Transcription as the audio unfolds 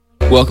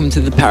Welcome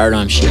to The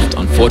Paradigm Shift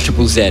on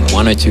 4ZZZ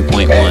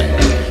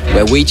 102.1,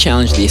 where we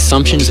challenge the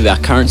assumptions of our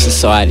current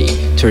society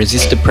to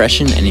resist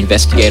oppression and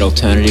investigate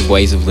alternative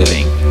ways of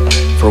living,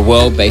 for a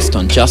world based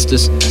on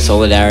justice,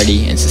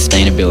 solidarity and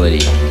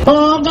sustainability.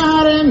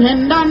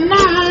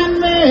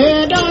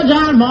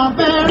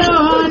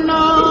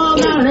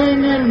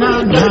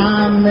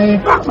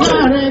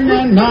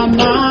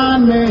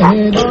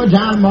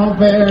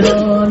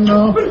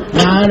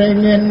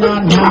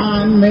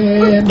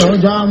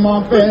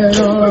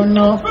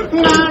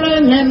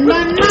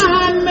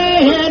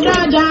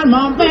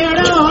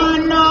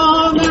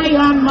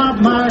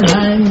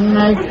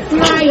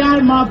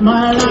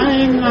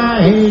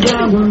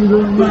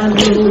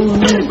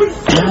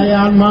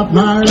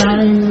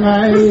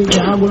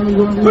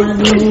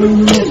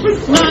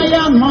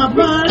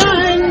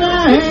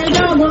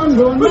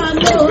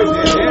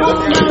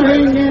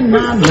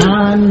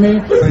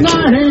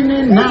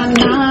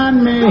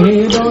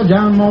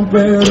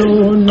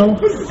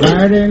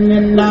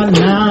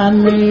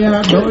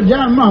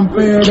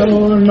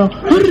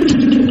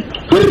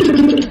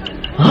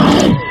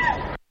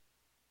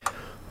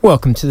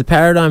 Welcome to the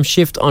Paradigm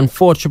Shift on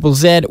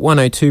 4ZZZ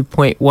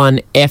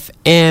 102.1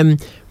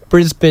 FM,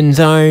 Brisbane's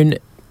own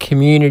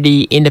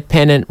community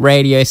independent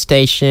radio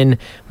station.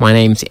 My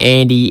name's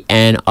Andy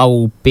and I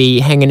will be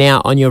hanging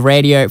out on your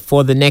radio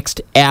for the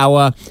next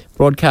hour,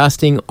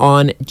 broadcasting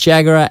on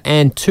Jagera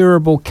and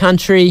Turrbal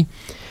country.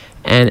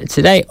 And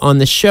today on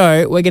the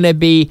show, we're going to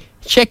be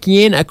checking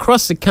in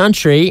across the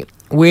country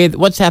with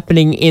what's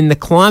happening in the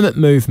climate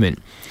movement.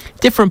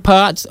 Different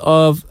parts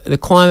of the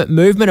climate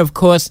movement, of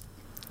course.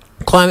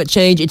 Climate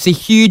change, it's a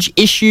huge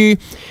issue,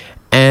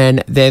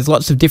 and there's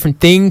lots of different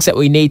things that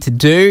we need to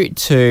do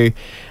to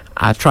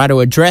try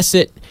to address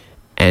it.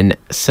 And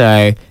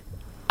so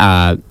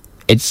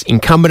it's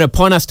incumbent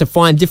upon us to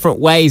find different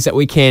ways that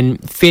we can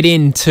fit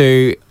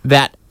into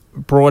that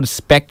broad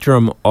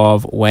spectrum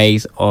of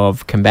ways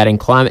of combating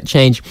climate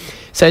change.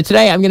 So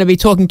today I'm going to be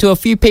talking to a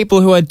few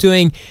people who are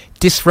doing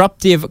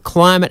disruptive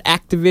climate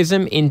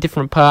activism in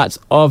different parts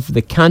of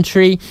the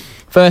country.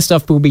 First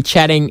off, we'll be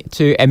chatting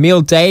to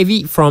Emil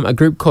Davey from a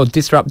group called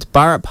Disrupt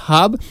Burrup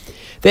Hub.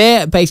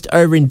 They're based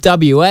over in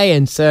WA,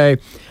 and so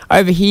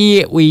over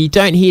here we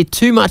don't hear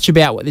too much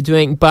about what they're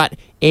doing, but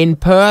in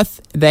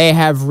Perth they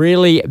have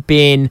really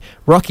been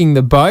rocking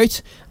the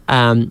boat,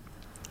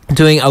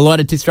 doing a lot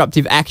of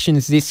disruptive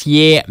actions this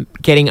year,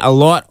 getting a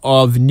lot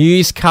of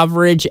news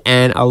coverage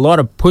and a lot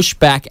of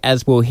pushback,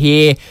 as we'll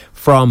hear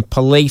from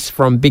police,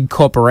 from big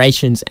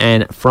corporations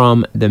and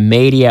from the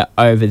media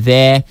over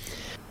there.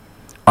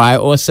 I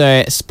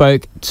also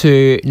spoke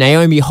to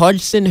Naomi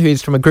Hodgson,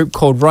 who's from a group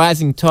called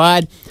Rising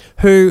Tide,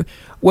 who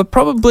were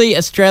probably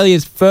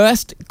Australia's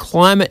first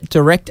climate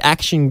direct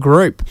action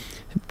group.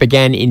 It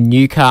began in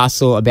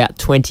Newcastle about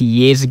 20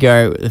 years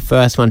ago, the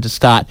first one to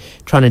start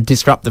trying to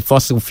disrupt the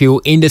fossil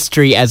fuel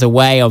industry as a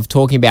way of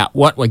talking about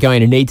what we're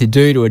going to need to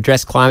do to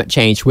address climate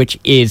change, which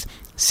is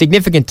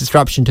significant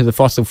disruption to the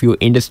fossil fuel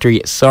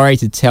industry. Sorry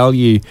to tell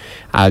you,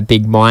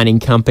 big mining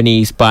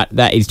companies, but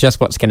that is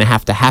just what's going to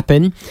have to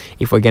happen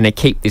if we're going to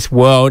keep this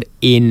world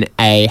in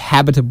a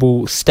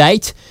habitable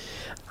state.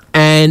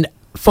 And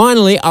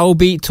finally, I will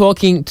be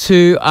talking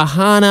to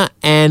Aahana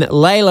and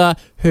Layla,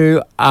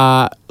 who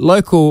are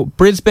local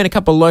Brisbane, a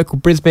couple of local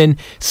Brisbane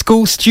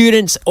school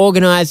students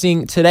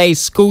organising today's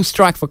School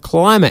Strike for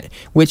Climate,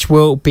 which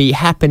will be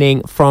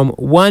happening from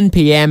 1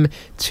 p.m.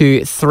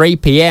 to 3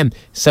 p.m.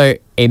 So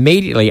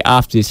immediately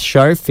after this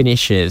show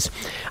finishes.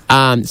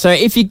 So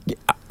if you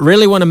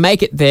really want to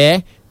make it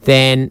there,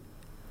 then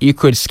you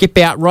could skip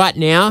out right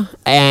now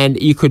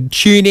and you could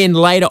tune in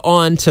later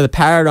on to the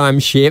Paradigm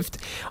Shift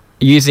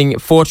using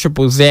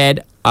 4ZZZ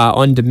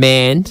on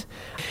demand.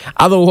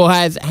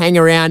 Otherwise, hang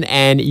around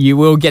and you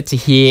will get to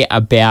hear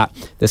about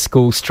the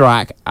school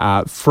strike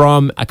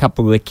from a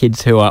couple of the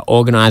kids who are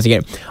organising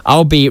it.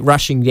 I'll be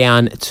rushing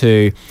down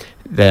to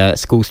the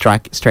school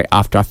strike straight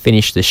after I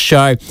finish the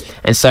show.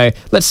 And so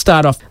let's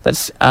start off.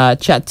 Let's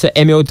chat to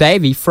Emil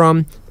Davey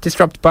from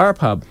Disrupt Burrup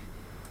Hub.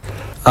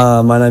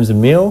 My name's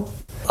Emil.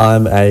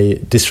 I'm a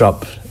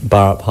Disrupt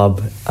Burrup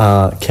Hub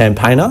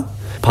campaigner,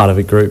 part of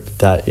a group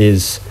that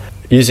is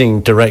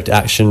using direct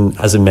action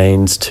as a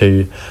means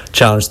to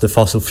challenge the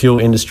fossil fuel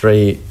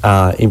industry,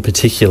 in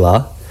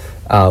particular,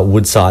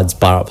 Woodside's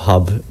Burrup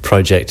Hub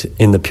project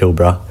in the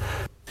Pilbara.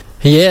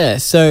 Yeah,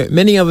 so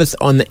many of us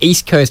on the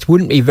East Coast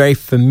wouldn't be very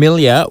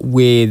familiar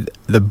with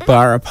the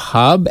Burrup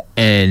Hub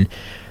and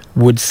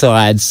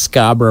Woodside's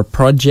Scarborough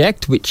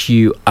project, which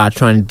you are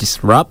trying to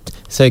disrupt.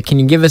 So can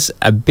you give us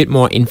a bit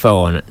more info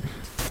on it?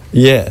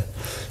 Yeah.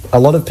 A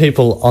lot of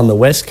people on the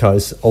West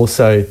Coast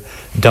also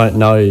don't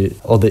know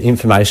all the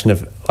information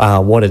of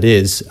what it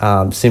is,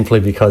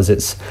 simply because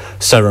it's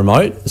so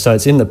remote. So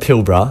it's in the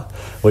Pilbara,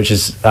 which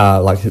is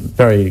like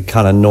very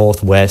kind of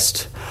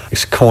northwest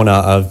corner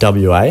of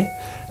WA.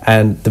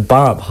 And the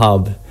Burrup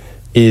Hub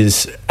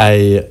is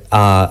a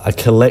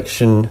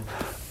collection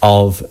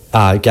of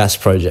gas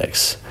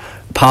projects.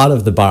 Part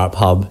of the Burrup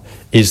Hub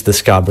is the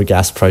Scarborough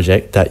gas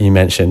project that you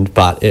mentioned,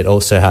 but it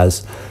also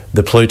has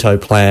the Pluto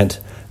plant,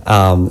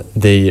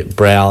 the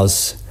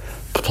Browse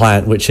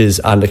plant, which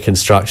is under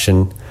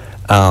construction,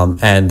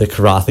 and the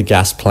Karratha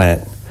gas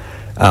plant.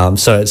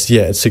 So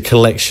it's a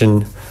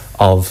collection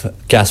of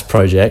gas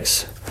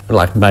projects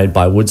like made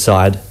by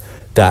Woodside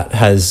that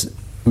has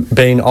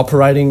been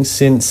operating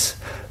since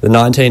the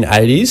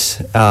 1980s.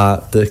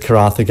 The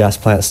Karratha gas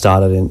plant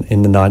started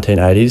in the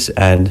 1980s,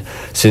 and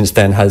since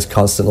then has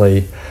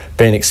constantly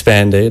been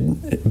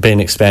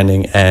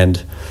expanding,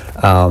 and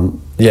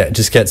it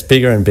just gets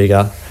bigger and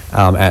bigger,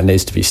 and it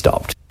needs to be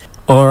stopped.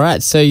 All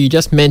right, so you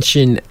just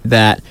mentioned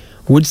that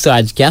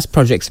Woodside's gas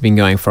projects have been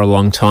going for a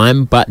long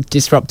time, but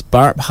Disrupt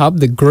Burrup Hub,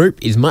 the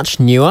group, is much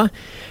newer.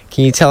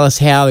 Can you tell us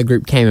how the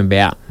group came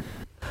about?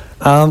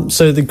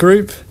 So the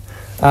group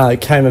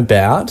came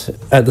about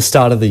at the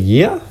start of the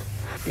year.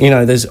 You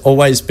know, there's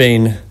always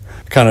been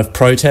kind of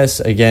protests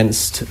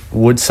against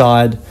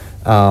Woodside,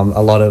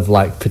 a lot of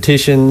like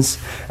petitions,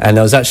 and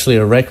there was actually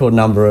a record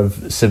number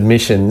of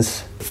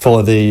submissions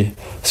for the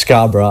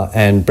Scarborough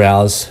and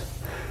Browse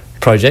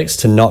projects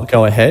to not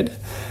go ahead.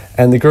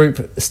 And the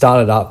group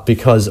started up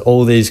because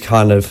all these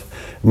kind of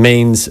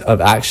means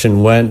of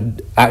action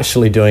weren't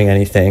actually doing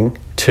anything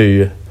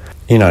to,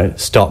 you know,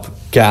 stop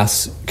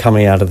gas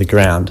coming out of the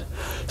ground.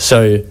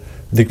 So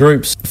the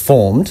groups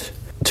formed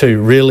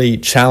to really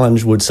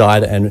challenge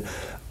Woodside and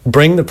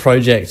bring the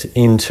project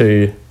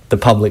into the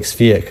public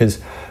sphere, because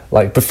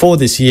like before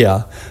this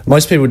year,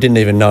 most people didn't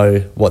even know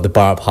what the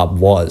Burrup Hub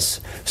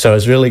was. So it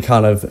was really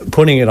kind of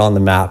putting it on the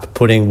map,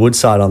 putting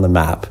Woodside on the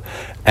map,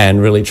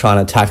 and really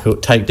trying to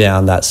take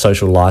down that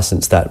social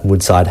licence that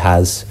Woodside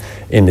has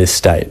in this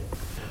state.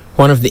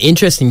 One of the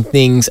interesting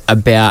things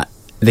about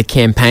the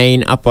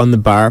campaign up on the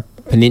Burrup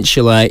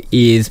Peninsula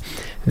is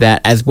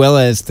that, as well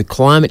as the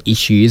climate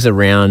issues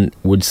around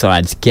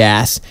Woodside's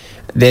gas,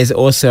 there's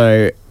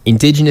also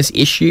Indigenous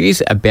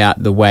issues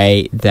about the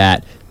way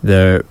that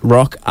the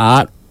rock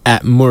art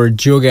at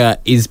Murrujuga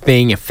is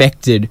being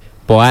affected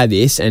by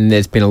this, and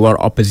there's been a lot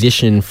of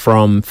opposition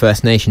from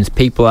First Nations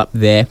people up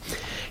there.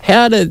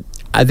 How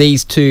are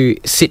these two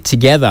sit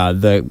together,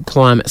 the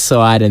climate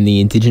side and the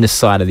Indigenous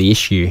side of the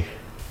issue?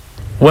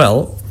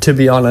 Well, to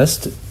be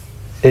honest,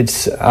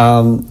 it's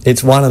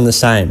one and the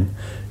same.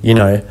 You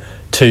know,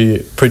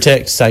 to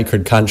protect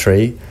sacred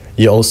country,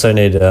 you also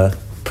need to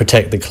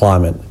protect the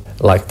climate.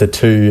 Like, the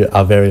two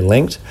are very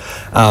linked.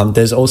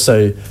 There's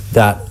also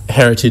that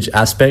heritage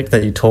aspect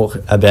that you talk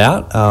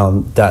about,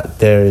 that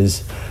there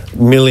is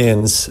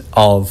millions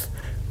of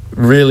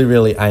really,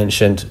 really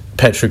ancient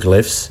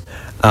petroglyphs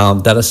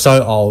that are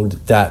so old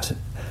that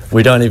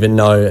we don't even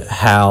know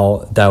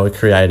how they were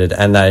created,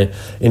 and they,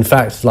 in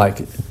fact, like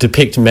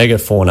depict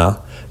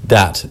megafauna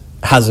that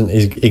hasn't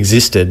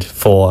existed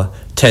for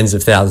tens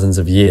of thousands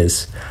of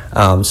years.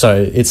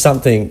 So it's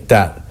something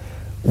that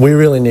we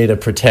really need to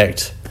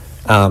protect,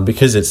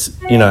 because it's,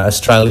 you know,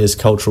 Australia's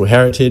cultural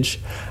heritage,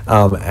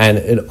 and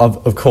it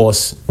of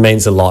course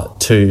means a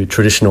lot to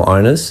traditional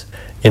owners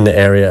in the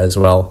area as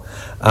well.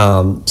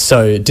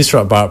 So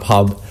Disrupt Burrup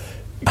Hub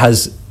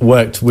has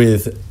worked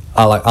with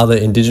like other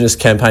Indigenous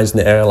campaigns in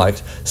the area, like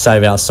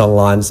Save Our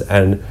Songlines,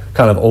 and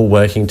kind of all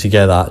working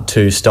together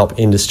to stop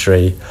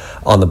industry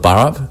on the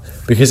Burrup,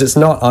 because it's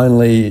not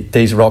only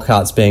these rock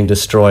arts being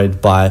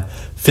destroyed by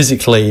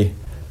physically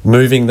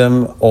moving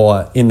them,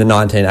 or in the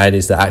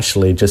 1980s that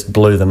actually just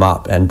blew them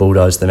up and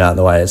bulldozed them out of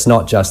the way. It's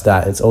not just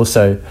that, it's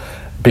also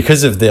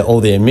because of all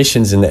the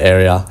emissions in the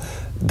area,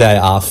 they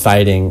are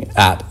fading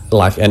at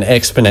like an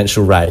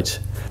exponential rate,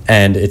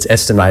 and it's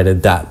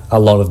estimated that a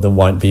lot of them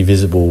won't be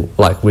visible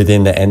like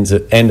within the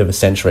end of a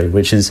century,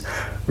 which is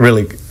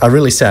really a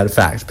really sad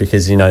fact,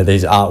 because, you know,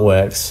 these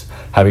artworks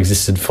have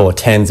existed for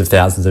tens of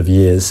thousands of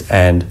years,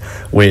 and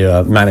we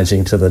are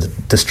managing to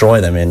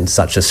destroy them in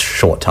such a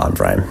short time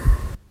frame.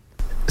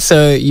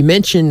 So you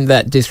mentioned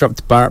that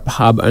Disrupt Burrup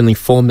Hub only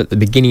formed at the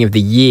beginning of the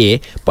year,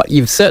 but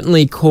you've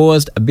certainly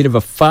caused a bit of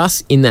a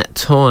fuss in that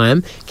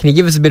time. Can you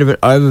give us a bit of an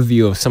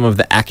overview of some of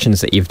the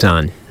actions that you've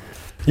done?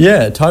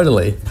 Yeah,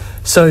 totally.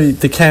 So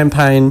the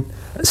campaign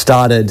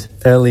started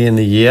early in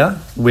the year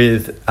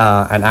with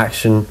an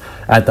action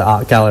at the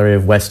Art Gallery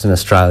of Western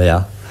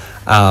Australia,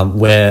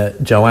 where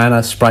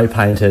Joanna spray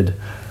painted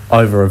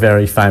over a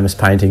very famous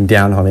painting,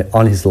 Down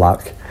on His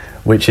Luck,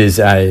 which is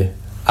an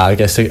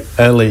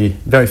early,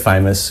 very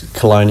famous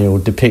colonial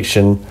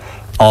depiction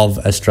of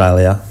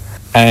Australia.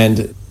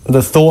 And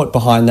the thought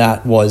behind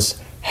that was,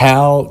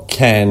 how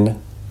can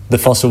the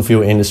fossil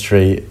fuel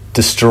industry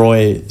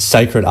destroy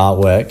sacred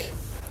artwork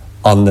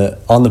on the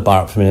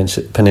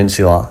Burrup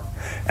Peninsula,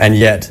 and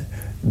yet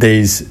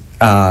these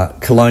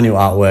colonial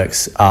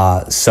artworks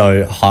are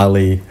so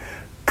highly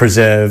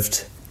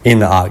preserved in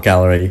the art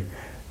gallery?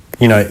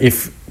 You know,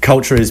 if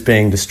culture is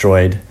being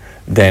destroyed,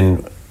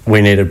 then we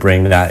need to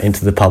bring that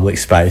into the public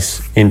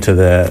space, into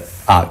the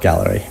art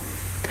gallery.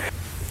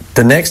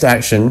 The next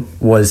action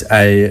was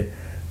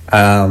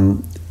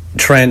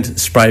Trent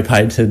spray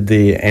painted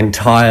the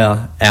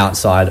entire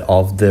outside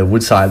of the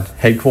Woodside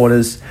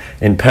headquarters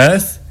in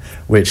Perth,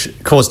 which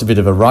caused a bit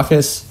of a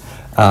ruckus.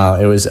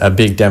 It was a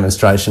big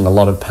demonstration, a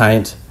lot of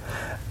paint.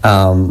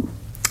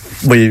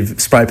 We've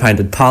spray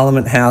painted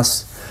Parliament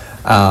House.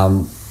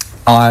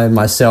 I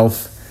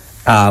myself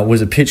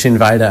was a pitch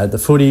invader at the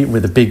footy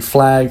with a big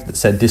flag that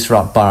said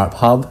Disrupt Burrup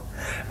Hub.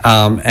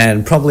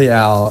 And probably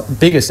our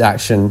biggest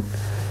action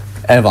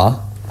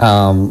ever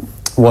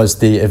was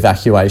the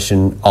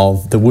evacuation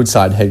of the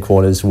Woodside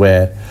headquarters,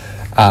 where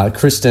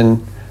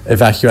Kristen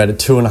evacuated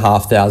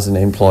 2,500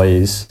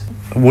 employees,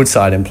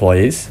 Woodside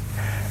employees,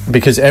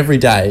 because every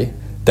day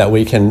that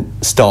we can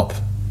stop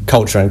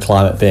culture and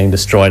climate being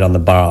destroyed on the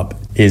Burrup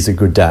is a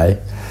good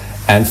day.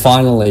 And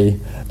finally,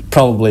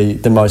 probably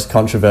the most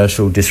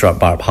controversial Disrupt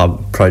Burrup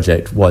Hub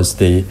project was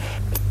the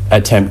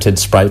attempted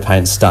spray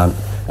paint stunt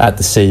at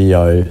the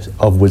CEO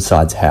of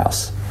Woodside's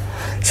house.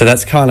 So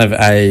that's kind of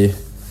an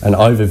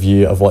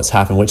overview of what's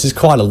happened, which is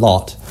quite a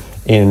lot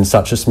in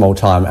such a small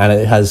time, and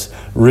it has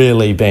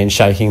really been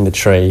shaking the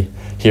tree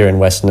here in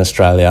Western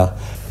Australia.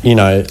 You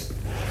know,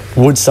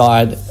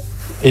 Woodside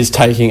is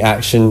taking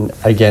action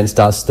against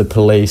us. The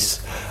police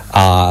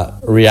are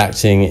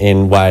reacting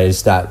in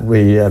ways that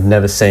we have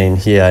never seen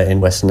here in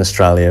Western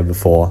Australia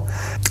before.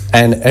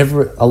 And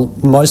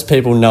most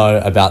people know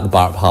about the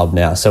Burrup Hub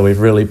now, so we've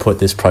really put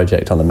this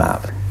project on the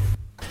map.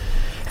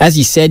 As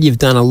you said, you've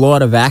done a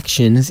lot of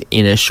actions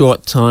in a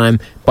short time,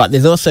 but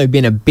there's also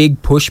been a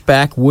big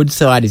pushback.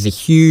 Woodside is a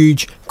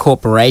huge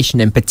corporation,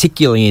 and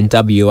particularly in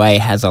WA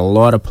has a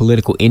lot of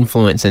political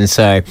influence. And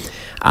so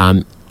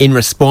in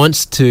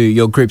response to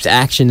your group's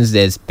actions,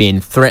 there's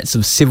been threats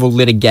of civil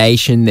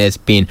litigation, there's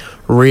been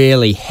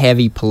really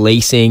heavy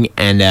policing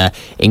and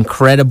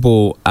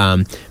incredible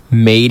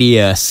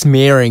media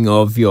smearing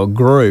of your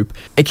group.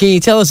 Can you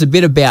tell us a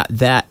bit about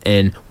that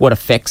and what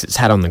effects it's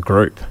had on the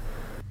group?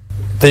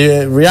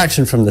 The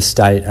reaction from the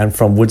state and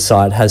from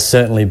Woodside has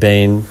certainly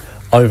been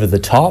over the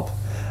top,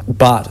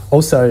 but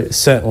also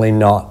certainly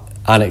not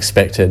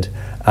unexpected.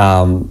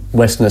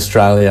 Western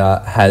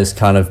Australia has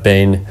kind of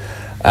been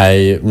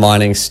a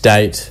mining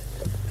state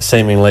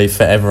seemingly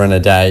forever and a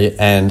day,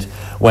 and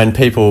when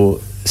people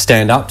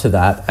stand up to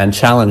that and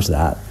challenge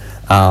that,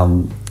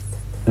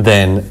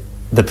 then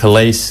the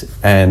police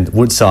and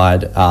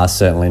Woodside are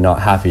certainly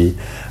not happy.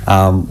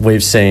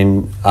 We've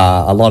seen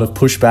a lot of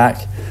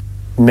pushback.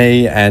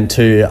 Me and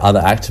two other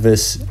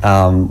activists,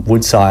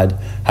 Woodside,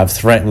 have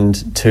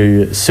threatened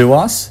to sue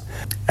us.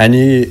 And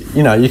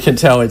you know, you can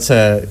tell it's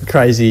a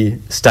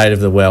crazy state of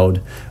the world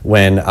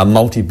when a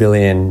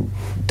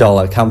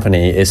multi-billion-dollar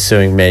company is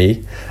suing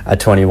me, a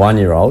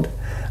 21-year-old,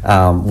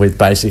 with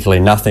basically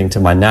nothing to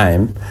my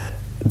name.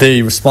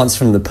 The response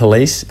from the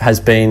police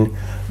has been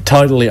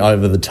totally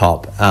over the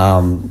top.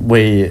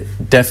 We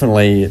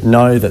definitely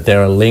know that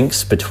there are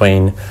links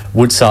between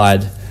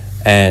Woodside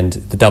and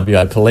the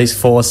WA Police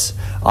Force.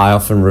 I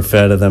often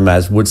refer to them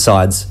as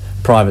Woodside's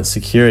private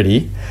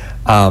security.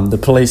 The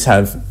police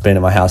have been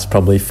at my house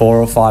probably 4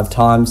 or 5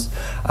 times.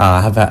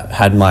 Have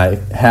had my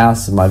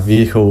house and my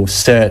vehicle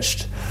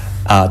searched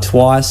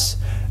twice.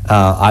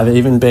 I've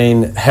even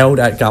been held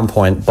at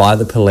gunpoint by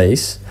the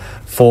police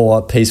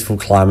for peaceful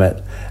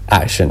climate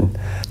action,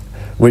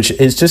 which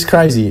is just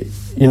crazy.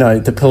 You know,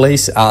 the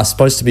police are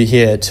supposed to be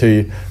here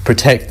to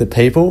protect the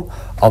people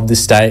of the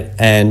state,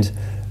 and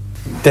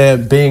they're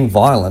being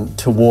violent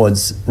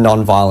towards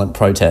non-violent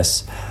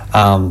protests.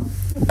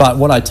 But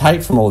what I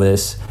take from all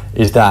this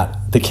is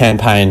that the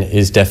campaign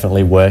is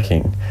definitely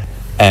working,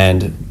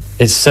 and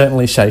it's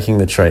certainly shaking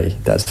the tree,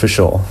 that's for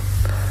sure.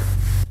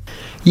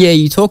 Yeah,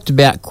 you talked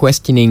about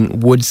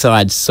questioning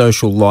Woodside's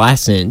social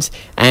licence,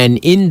 and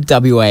in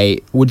WA,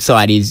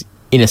 Woodside is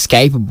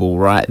inescapable,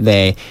 right?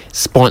 They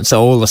sponsor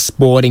all the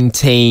sporting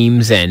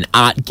teams and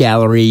art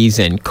galleries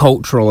and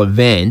cultural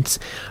events,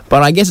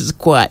 but I guess it's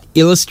quite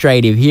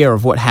illustrative here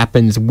of what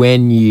happens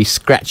when you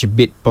scratch a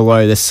bit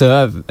below the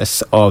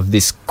surface of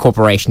this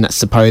corporation that's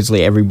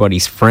supposedly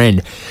everybody's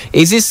friend.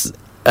 Is this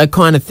a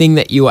kind of thing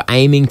that you are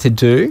aiming to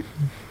do?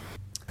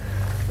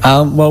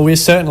 Well, we're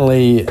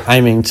certainly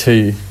aiming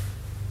to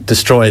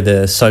destroy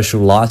the social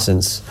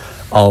licence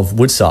of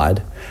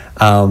Woodside,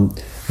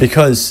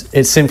 because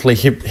it's simply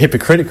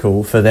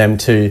hypocritical for them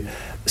to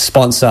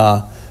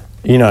sponsor,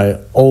 you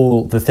know,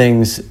 all the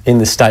things in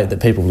the state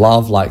that people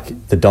love,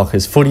 like the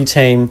Dockers footy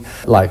team,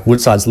 like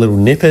Woodside's Little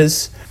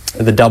Nippers,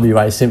 the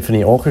WA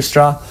Symphony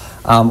Orchestra.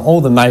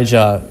 All the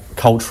major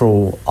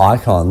cultural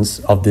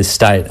icons of this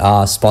state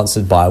are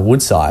sponsored by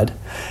Woodside,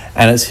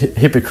 and it's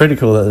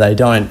hypocritical that they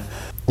don't,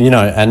 you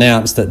know,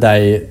 announce that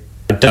they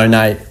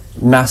donate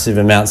massive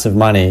amounts of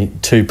money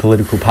to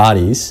political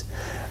parties,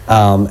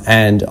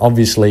 and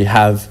obviously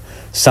have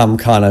some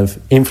kind of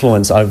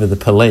influence over the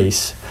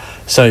police.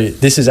 So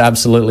this is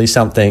absolutely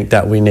something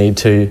that we need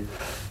to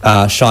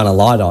shine a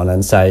light on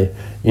and say,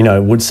 you know,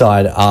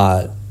 Woodside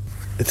are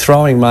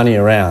throwing money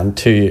around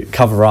to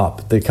cover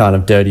up the kind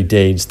of dirty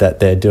deeds that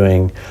they're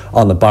doing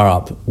on the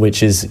Burrup,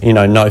 which is, you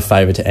know, no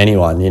favour to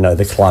anyone. You know,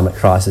 the climate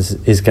crisis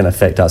is going to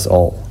affect us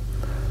all.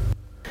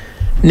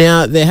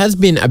 Now, there has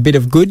been a bit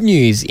of good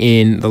news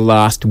in the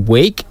last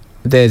week.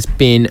 There's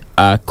been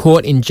a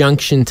court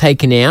injunction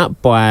taken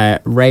out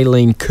by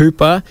Raylene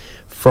Cooper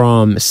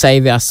from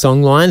Save Our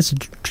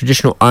Songlines,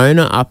 traditional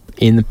owner up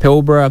in the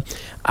Pilbara,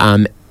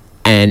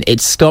 and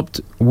it stopped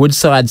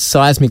Woodside's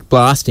seismic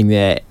blasting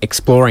there,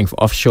 exploring for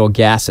offshore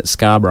gas at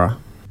Scarborough.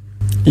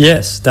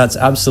 Yes, that's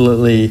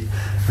absolutely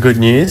good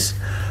news.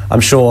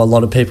 I'm sure a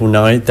lot of people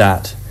know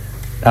that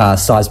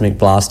seismic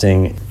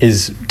blasting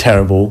is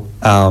terrible,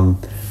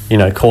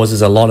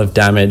 causes a lot of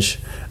damage,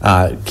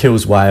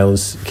 kills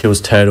whales, kills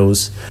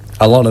turtles,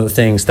 a lot of the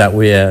things that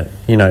we're,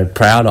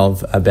 proud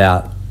of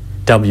about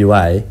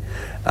WA.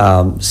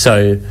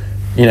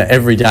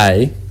 Every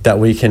day that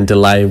we can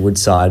delay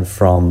Woodside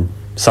from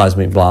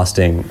seismic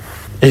blasting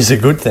is a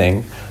good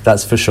thing,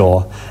 that's for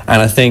sure.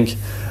 And I think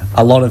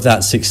a lot of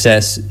that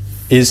success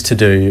is to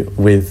do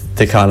with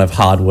the kind of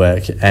hard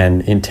work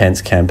and intense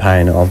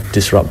campaign of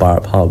Disrupt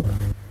Burrup Hub.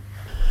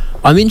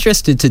 I'm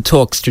interested to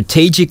talk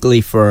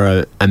strategically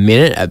for a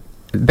minute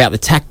about the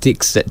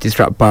tactics that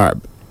Disrupt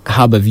Burrup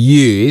Hub have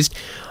used.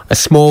 A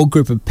small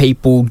group of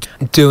people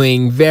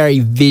doing very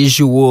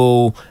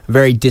visual,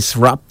 very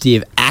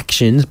disruptive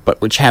actions, but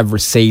which have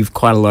received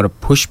quite a lot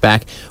of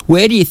pushback.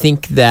 Where do you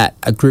think that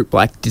a group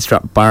like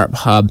Disrupt Burrup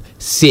Hub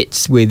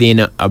sits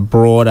within a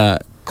broader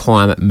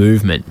climate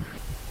movement?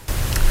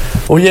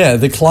 Well, yeah,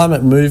 the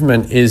climate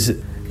movement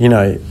is, you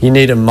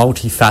need a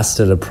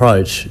multifaceted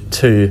approach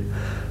to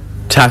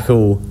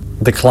tackle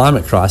the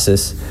climate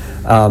crisis.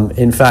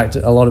 In fact,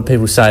 a lot of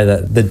people say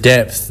that the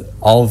depth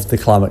of the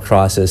climate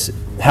crisis,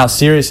 how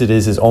serious it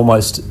is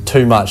almost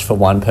too much for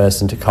one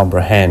person to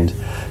comprehend.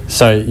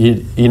 So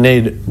you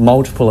need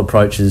multiple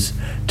approaches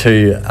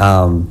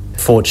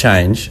for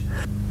change.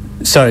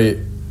 So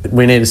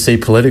we need to see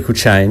political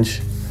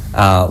change,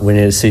 we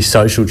need to see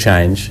social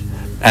change,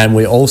 and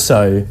we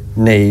also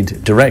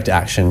need direct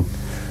action,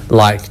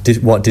 like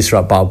what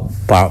Disrupt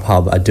Burrup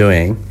Hub are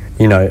doing.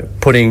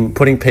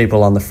 Putting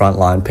people on the front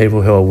line,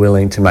 people who are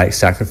willing to make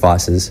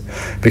sacrifices,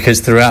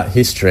 because throughout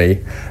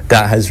history,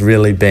 that has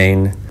really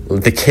been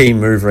the key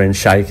mover and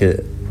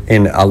shaker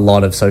in a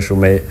lot of social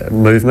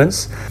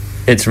movements.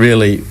 It's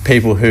really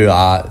people who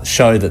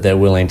show that they're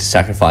willing to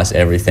sacrifice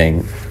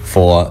everything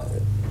for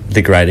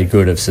the greater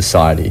good of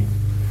society.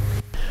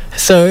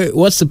 So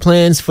what's the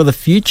plans for the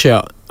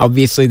future?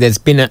 Obviously, there's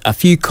been a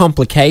few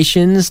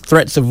complications,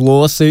 threats of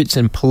lawsuits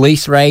and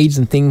police raids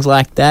and things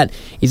like that.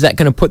 Is that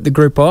going to put the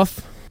group off?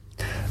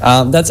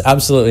 That's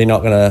absolutely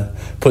not going to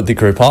put the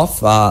group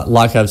off.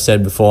 Like I've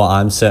said before,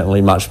 I'm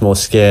certainly much more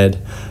scared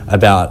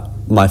about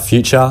my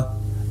future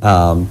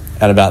and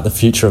about the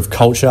future of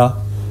culture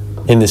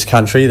in this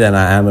country than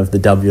I am of the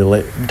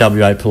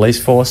WA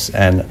police force,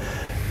 and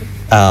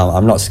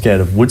I'm not scared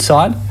of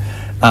Woodside.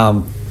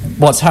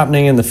 What's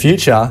happening in the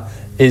future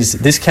is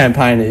this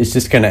campaign is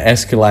just going to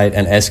escalate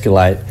and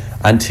escalate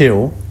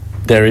until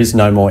there is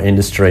no more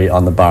industry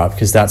on the Burrup,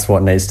 because that's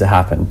what needs to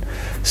happen.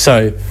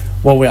 So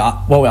what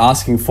we're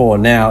asking for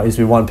now is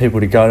we want people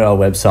to go to our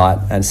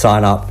website and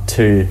sign up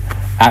to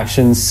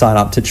actions, sign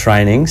up to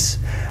trainings,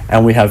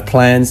 and we have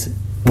plans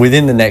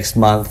within the next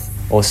month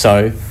or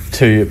so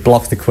to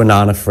block the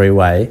Kwinana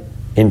Freeway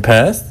in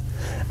Perth,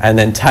 and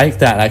then take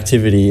that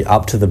activity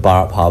up to the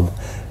Burrup Hub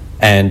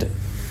and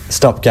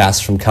stop gas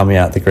from coming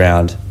out the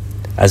ground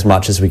as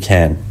much as we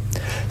can.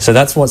 So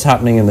that's what's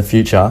happening in the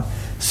future.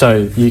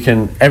 So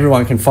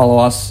everyone can follow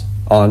us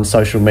on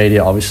social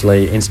media,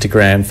 obviously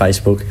Instagram,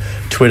 Facebook,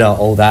 Twitter,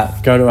 all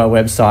that. Go to our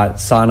website,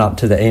 sign up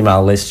to the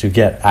email list to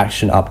get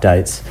action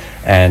updates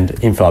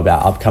and info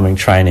about upcoming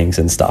trainings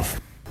and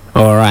stuff.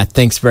 All right,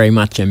 thanks very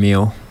much,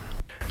 Emil.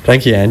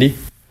 Thank you, Andy.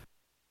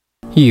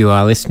 You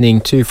are listening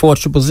to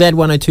 4ZZZ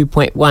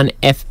 102.1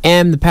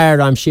 FM. The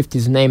Paradigm Shift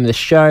is the name of the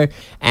show,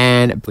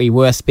 and we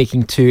were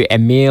speaking to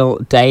Emil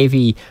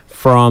Davey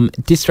from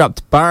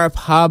Disrupt Burrup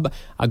Hub,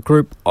 a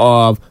group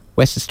of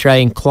West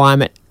Australian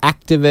climate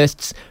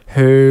activists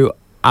who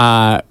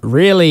are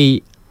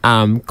really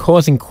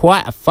causing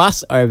quite a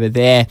fuss over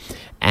there,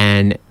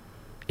 and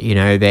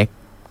they're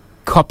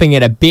copping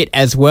it a bit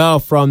as well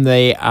from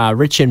the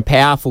rich and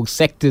powerful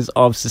sectors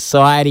of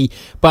society,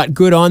 but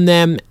good on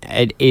them.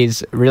 It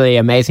is really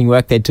amazing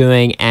work they're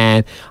doing,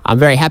 and I'm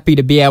very happy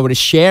to be able to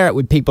share it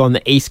with people on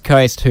the East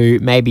Coast who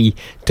maybe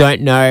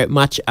don't know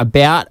much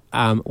about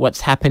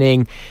what's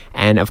happening.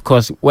 And of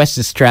course, West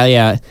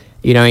Australia,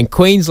 in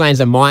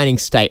Queensland's a mining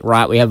state,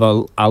 right? We have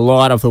a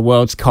lot of the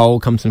world's coal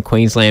comes from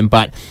Queensland,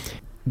 but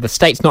the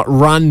state's not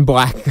run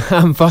by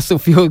fossil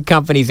fuel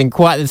companies in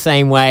quite the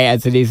same way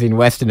as it is in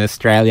Western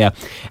Australia,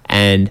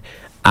 and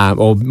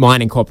or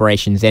mining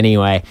corporations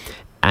anyway.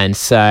 And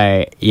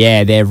so,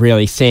 yeah, they're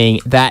really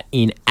seeing that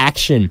in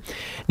action.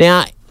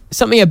 Now,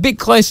 something a bit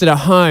closer to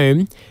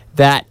home,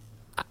 that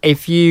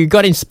if you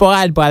got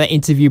inspired by that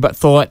interview but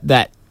thought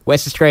that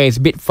West Australia is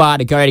a bit far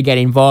to go to get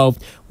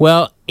involved,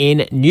 well,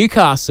 in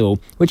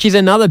Newcastle, which is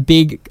another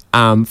big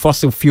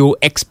fossil fuel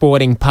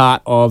exporting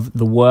part of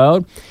the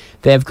world,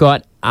 they've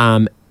got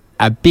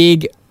a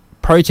big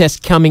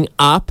protest coming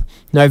up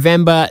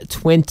November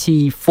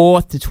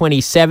 24th to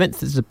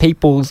 27th. It's the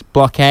Peoples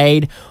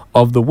Blockade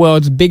of the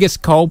world's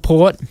biggest coal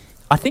port.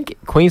 I think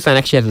Queensland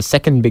actually has the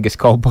second biggest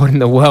coal port in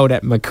the world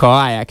at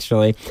Mackay,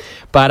 actually.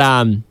 But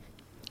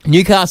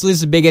Newcastle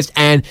is the biggest,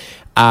 and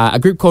a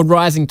group called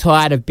Rising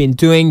Tide have been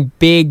doing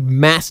big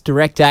mass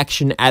direct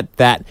action at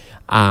that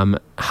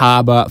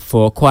harbour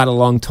for quite a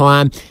long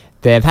time.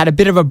 They've had a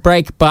bit of a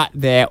break, but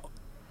they're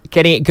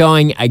getting it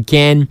going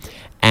again.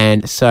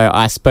 And so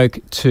I spoke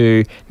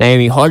to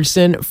Naomi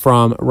Hodgson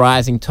from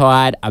Rising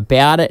Tide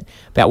about it,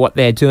 about what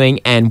they're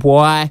doing and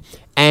why.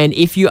 And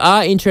if you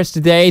are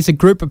interested, there is a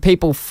group of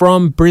people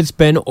from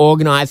Brisbane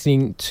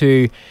organising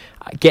to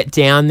get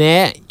down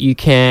there. You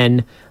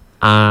can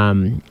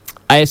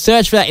I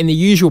search for that in the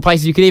usual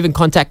places. You could even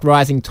contact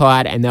Rising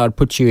Tide and they would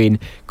put you in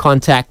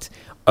contact.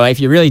 Or if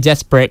you're really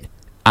desperate,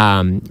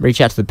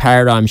 reach out to the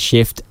Paradigm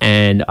Shift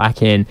and I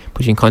can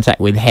put you in contact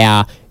with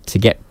how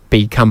to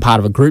become part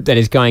of a group that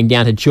is going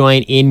down to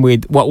join in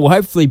with what will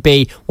hopefully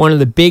be one of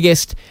the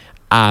biggest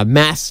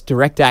mass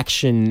direct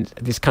action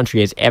this country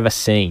has ever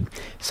seen.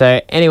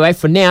 So anyway,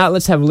 for now,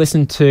 let's have a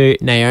listen to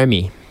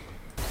Naomi.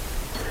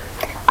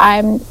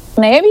 I'm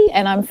Naomi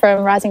and I'm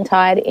from Rising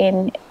Tide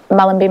in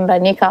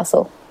Mullumbimba,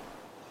 Newcastle.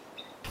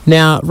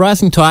 Now,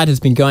 Rising Tide has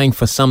been going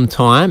for some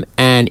time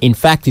and, in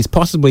fact, is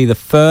possibly the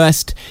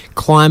first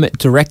climate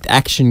direct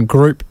action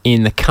group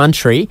in the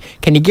country.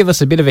 Can you give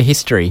us a bit of a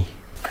history?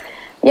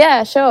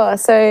 Yeah, sure.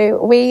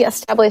 So we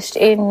established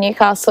in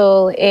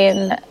Newcastle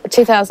in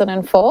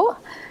 2004,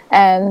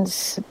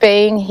 and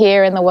being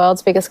here in the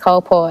world's biggest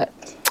coal port,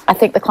 I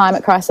think the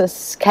climate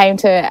crisis came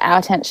to our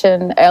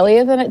attention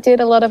earlier than it did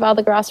a lot of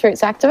other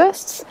grassroots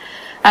activists.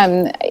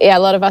 A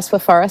lot of us were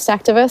forest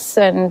activists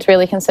and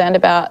really concerned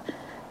about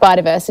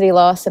biodiversity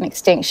loss and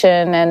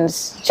extinction and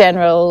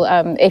general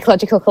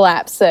ecological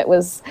collapse that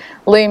was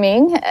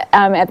looming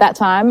at that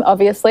time,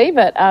 obviously,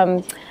 but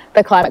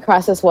the climate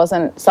crisis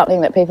wasn't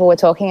something that people were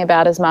talking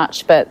about as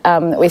much, but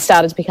we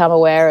started to become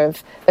aware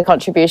of the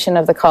contribution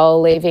of the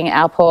coal leaving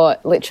our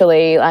port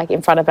literally like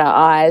in front of our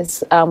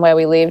eyes where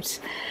we lived,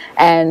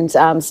 and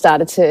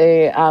started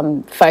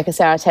to focus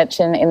our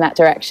attention in that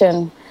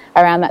direction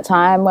around that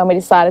time when we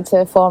decided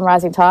to form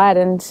Rising Tide.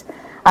 And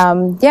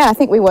I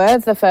think we were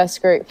the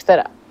first group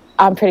that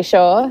I'm pretty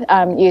sure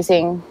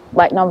using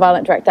like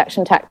nonviolent direct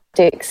action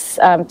tactics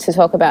to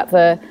talk about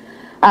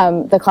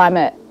the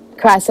climate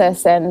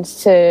crisis and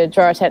to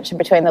draw attention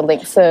between the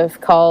links of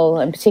coal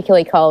and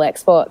particularly coal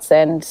exports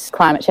and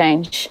climate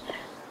change.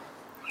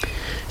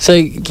 So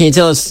can you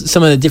tell us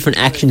some of the different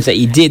actions that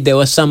you did? There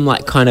were some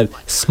like kind of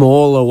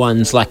smaller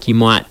ones like you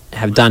might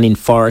have done in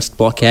forest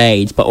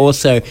blockades, but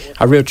also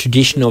a real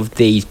tradition of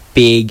these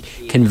big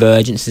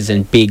convergences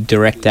and big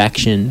direct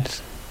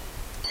actions.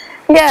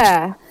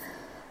 Yeah.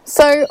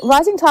 So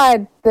Rising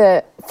Tide,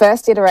 the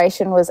first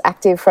iteration was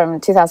active from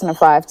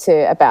 2005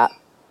 to about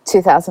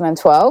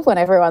 2012, when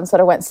everyone sort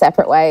of went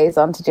separate ways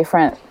onto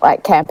different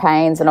like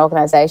campaigns and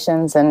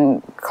organisations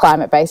and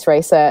climate-based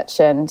research.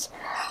 And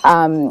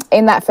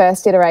in that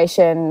first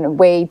iteration,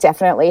 we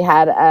definitely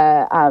had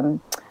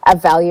a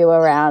value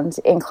around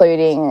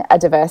including a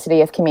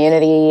diversity of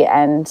community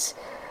and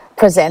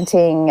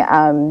presenting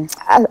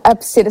a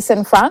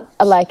citizen front,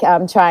 like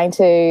trying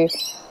to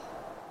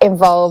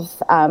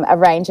involve a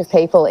range of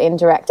people in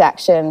direct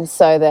action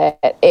so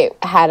that it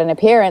had an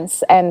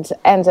appearance and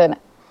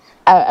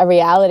a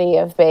reality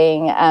of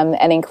being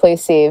an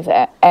inclusive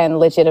and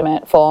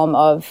legitimate form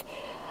of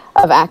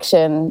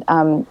action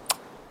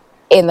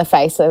in the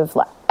face of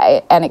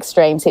an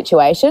extreme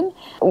situation,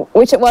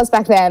 which it was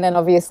back then and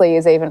obviously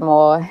is even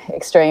more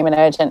extreme and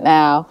urgent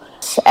now.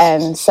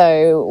 And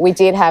so we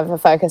did have a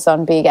focus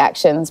on big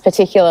actions,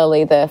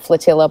 particularly the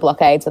flotilla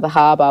blockades of the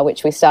harbour,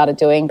 which we started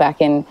doing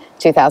back in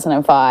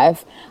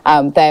 2005.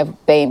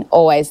 They've been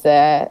always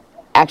the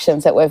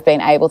actions that we've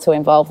been able to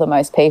involve the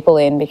most people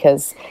in,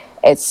 because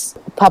it's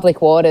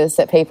public waters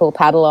that people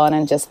paddle on,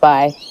 and just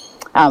by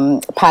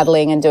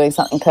paddling and doing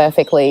something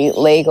perfectly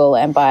legal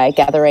and by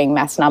gathering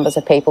mass numbers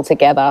of people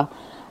together,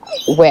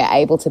 we're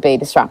able to be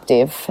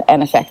disruptive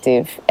and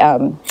effective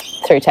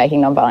through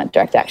taking nonviolent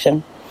direct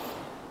action.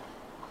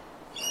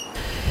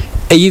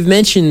 You've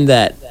mentioned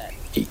that,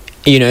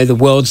 you know, the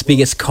world's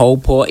biggest coal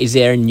port is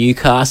there in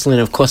Newcastle,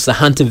 and of course the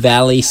Hunter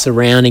Valley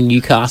surrounding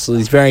Newcastle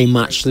is very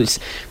much this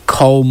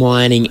coal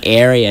mining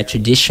area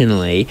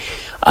traditionally.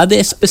 Are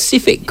there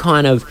specific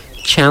kind of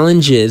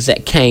challenges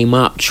that came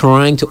up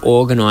trying to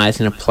organise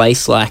in a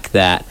place like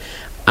that,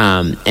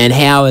 and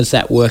how has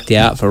that worked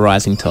out for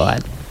Rising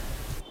Tide?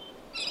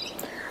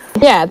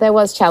 Yeah, there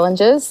was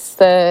challenges.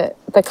 The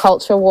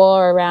culture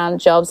war around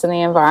jobs and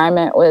the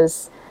environment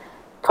was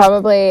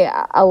probably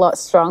a lot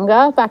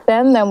stronger back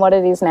then than what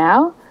it is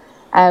now.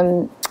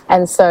 And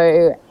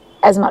so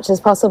as much as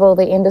possible,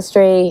 the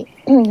industry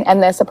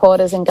and their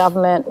supporters in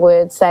government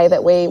would say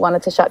that we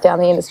wanted to shut down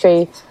the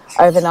industry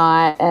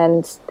overnight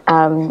and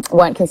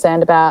weren't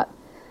concerned about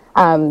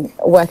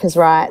workers'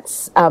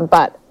 rights.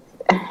 But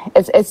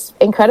it's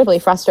incredibly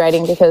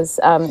frustrating because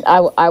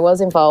I was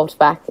involved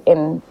back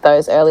in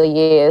those early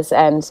years,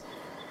 and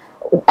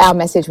our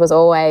message was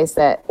always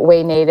that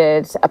we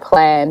needed a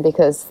plan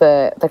because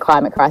the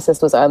climate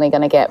crisis was only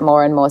going to get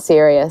more and more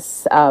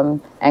serious,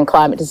 and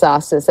climate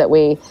disasters that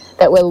were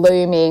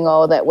looming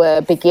or that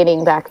were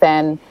beginning back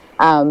then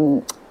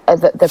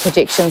the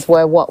predictions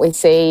were what we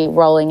see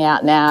rolling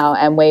out now,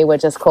 and we were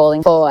just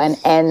calling for an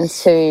end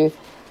to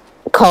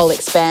coal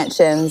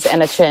expansions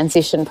and a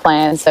transition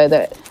plan so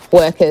that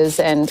workers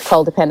and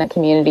coal-dependent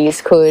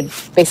communities could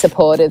be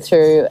supported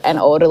through an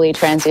orderly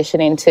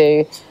transition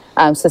into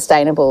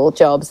sustainable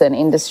jobs and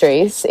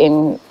industries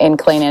in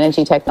clean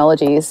energy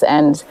technologies.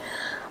 And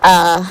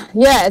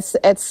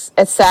it's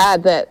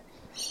sad that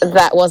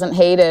wasn't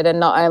heeded, and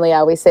not only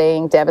are we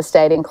seeing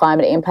devastating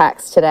climate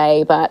impacts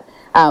today, but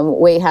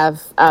we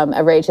have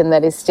a region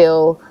that is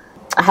still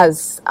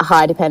has a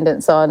high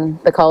dependence on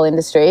the coal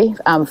industry,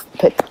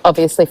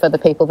 obviously for the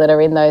people that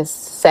are in those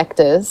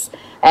sectors.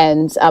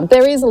 And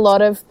there is a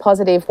lot of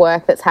positive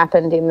work that's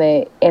happened in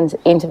the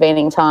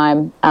intervening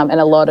time, and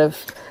a lot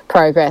of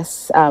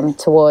progress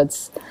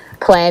towards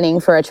planning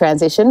for a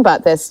transition,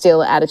 but there's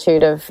still an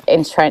attitude of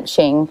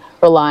entrenching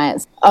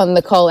reliance on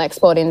the coal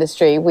export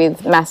industry,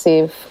 with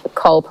massive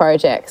coal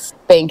projects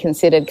being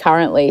considered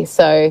currently.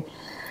 So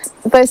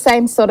those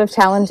same sort of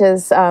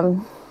challenges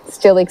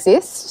still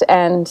exist,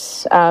 and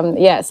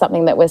it's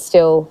something that we're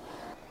still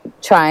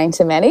trying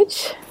to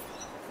manage.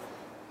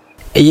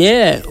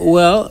 Yeah,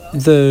 well,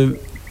 the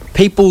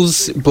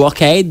Peoples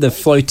Blockade, the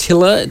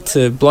flotilla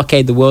to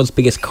blockade the world's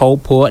biggest coal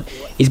port,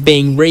 is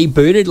being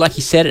rebooted. Like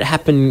you said, it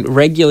happened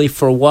regularly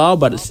for a while,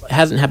 but it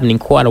hasn't happened in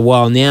quite a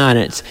while now, and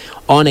it's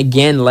on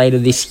again later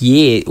this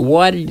year.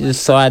 Why did you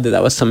decide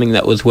that was something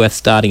that was worth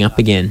starting up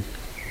again?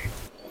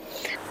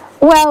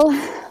 Well,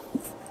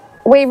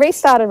 we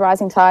restarted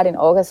Rising Tide in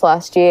August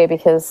last year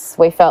because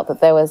we felt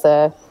that there was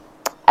a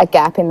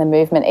gap in the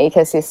movement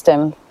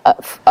ecosystem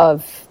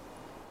of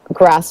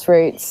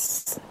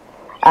grassroots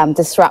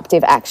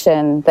disruptive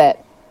action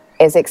that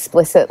is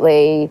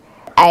explicitly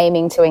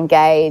aiming to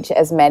engage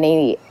as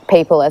many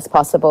people as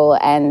possible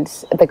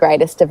and the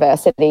greatest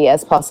diversity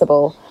as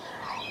possible.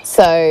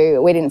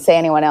 So we didn't see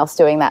anyone else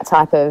doing that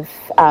type of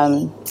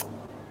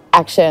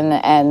action,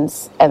 and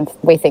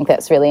we think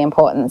that's really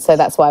important. So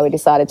that's why we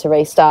decided to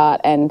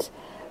restart. And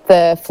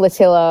the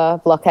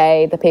flotilla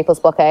blockade, the Peoples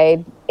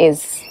Blockade,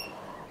 is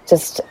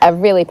just a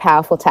really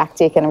powerful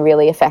tactic and a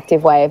really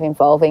effective way of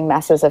involving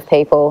masses of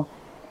people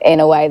in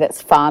a way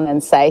that's fun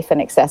and safe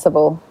and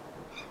accessible.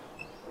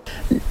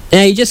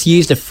 Now, you just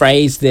used a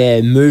phrase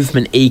there,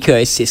 movement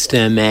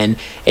ecosystem, and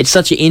it's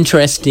such an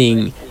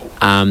interesting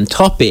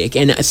topic.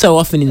 And so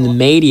often in the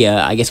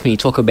media, I guess when you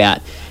talk about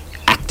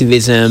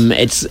activism,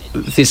 it's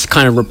this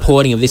kind of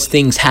reporting of this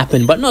things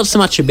happen, but not so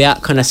much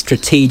about kind of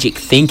strategic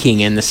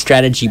thinking and the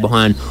strategy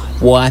behind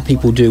why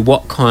people do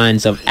what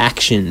kinds of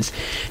actions.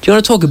 Do you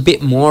want to talk a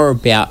bit more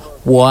about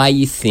why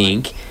you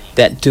think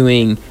that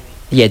doing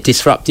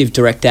disruptive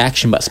direct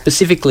action, but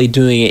specifically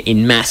doing it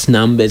in mass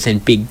numbers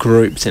and big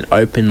groups and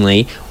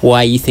openly,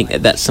 why you think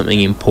that that's something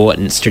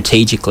important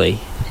strategically?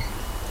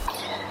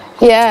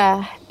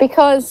 Yeah,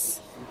 because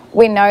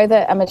we know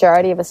that a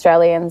majority of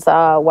Australians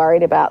are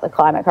worried about the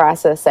climate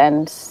crisis,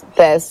 and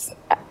there's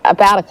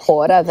about a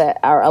quarter that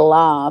are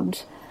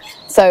alarmed.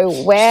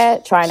 So we're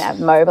trying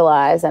to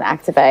mobilise and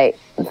activate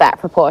that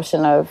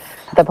proportion of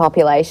the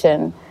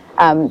population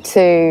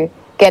to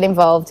get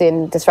involved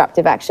in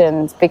disruptive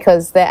actions,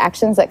 because they're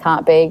actions that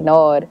can't be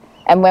ignored.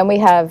 And when we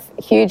have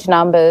huge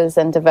numbers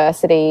and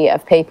diversity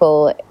of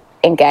people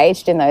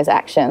engaged in those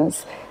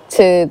actions,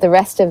 to the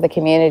rest of the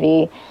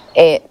community,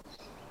 it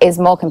is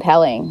more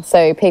compelling.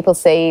 So people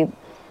see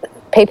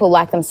people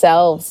like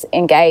themselves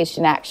engaged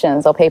in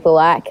actions, or people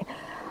like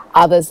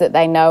others that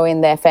they know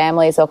in their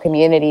families or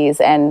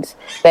communities, and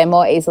they're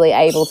more easily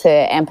able to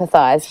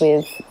empathise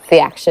with the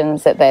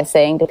actions that they're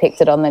seeing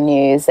depicted on the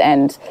news,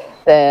 and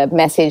the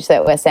message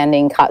that we're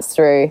sending cuts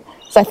through.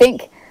 So I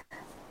think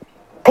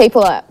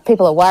people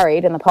are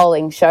worried, and the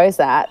polling shows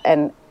that,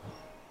 and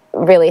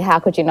really how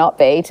could you not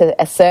be to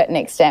a certain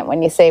extent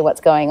when you see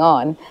what's going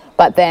on.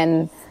 But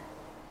then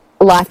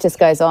life just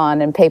goes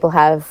on, and people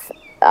have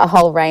a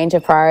whole range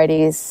of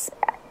priorities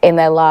in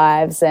their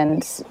lives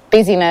and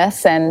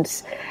busyness,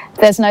 and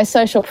there's no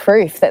social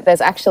proof that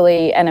there's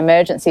actually an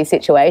emergency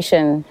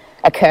situation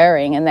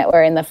occurring, and that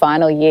we're in the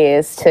final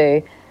years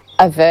to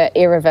avert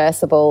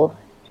irreversible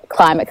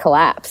climate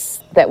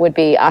collapse that would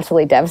be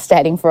utterly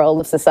devastating for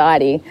all of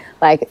society.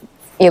 Like,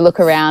 you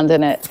look around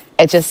and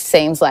it just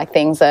seems like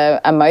things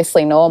are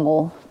mostly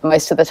normal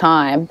most of the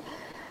time.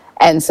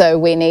 And so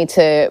we need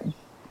to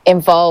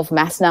involve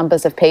mass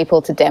numbers of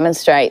people to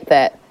demonstrate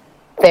that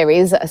there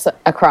is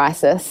a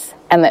crisis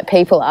and that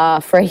people are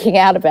freaking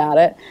out about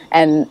it,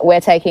 and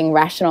we're taking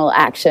rational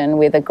action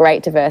with a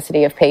great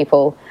diversity of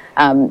people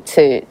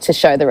to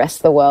show the rest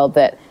of the world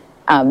that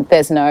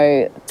there's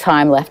no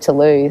time left to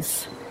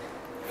lose.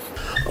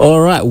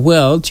 All right,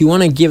 well, do you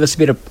want to give us a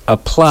bit of a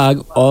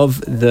plug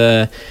of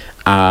the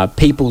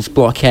People's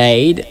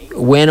Blockade,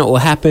 when it will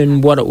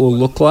happen, what it will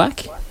look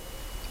like?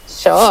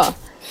 Sure.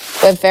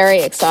 We're very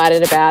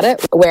excited about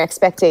it. We're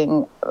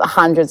expecting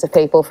hundreds of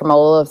people from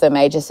all of the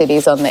major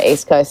cities on the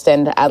East Coast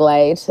and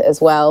Adelaide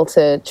as well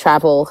to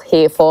travel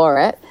here for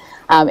it.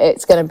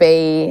 It's going to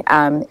be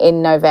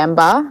in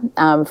November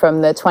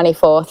from the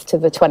 24th to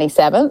the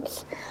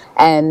 27th.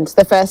 And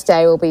the first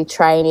day will be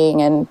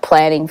training and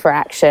planning for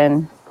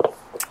action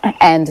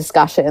and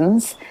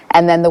discussions.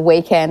 And then the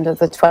weekend of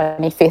the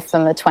 25th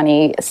and the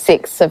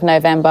 26th of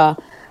November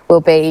will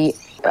be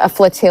a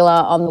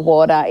flotilla on the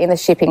water in the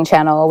shipping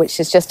channel, which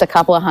is just a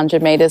couple of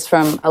 100 metres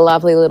from a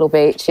lovely little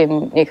beach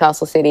in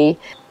Newcastle City.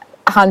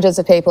 Hundreds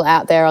of people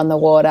out there on the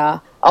water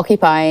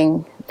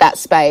occupying that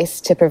space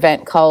to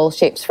prevent coal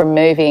ships from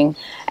moving.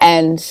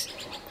 And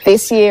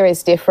this year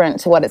is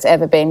different to what it's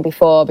ever been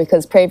before,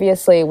 because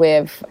previously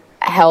we've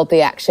held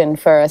the action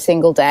for a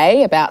single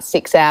day, about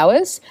 6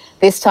 hours.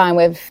 This time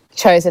we've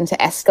chosen to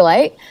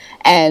escalate,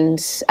 and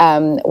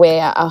we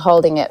are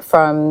holding it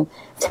from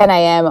 10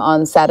 a.m.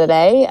 on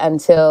Saturday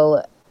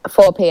until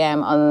 4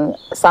 p.m. on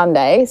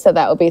Sunday. So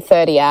that will be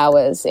 30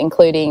 hours,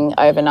 including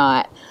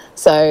overnight.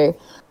 So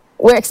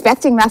we're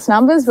expecting mass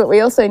numbers, but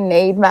we also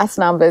need mass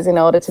numbers in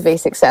order to be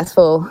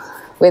successful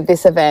with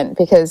this event,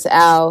 because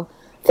our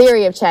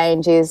theory of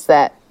change is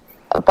that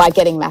by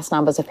getting mass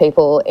numbers of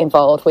people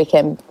involved, we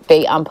can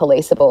be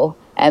unpoliceable,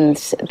 and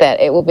that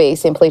it will be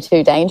simply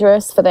too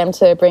dangerous for them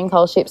to bring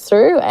coal ships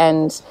through.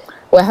 And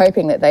we're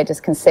hoping that they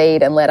just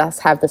concede and let us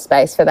have the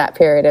space for that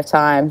period of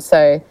time.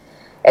 So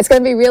it's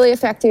going to be really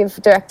effective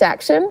direct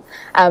action,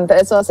 but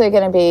it's also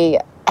going to be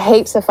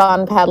heaps of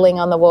fun paddling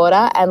on the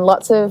water, and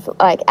lots of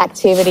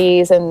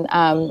activities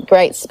and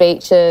great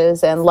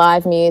speeches and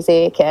live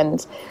music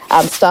and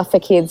stuff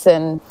for kids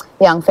and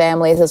young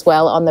families as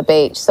well on the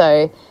beach.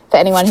 So for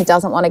anyone who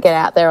doesn't want to get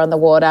out there on the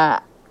water,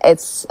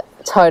 it's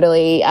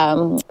totally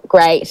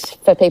great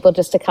for people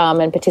just to come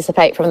and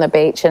participate from the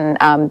beach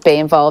and be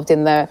involved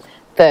in the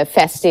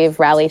festive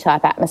rally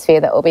type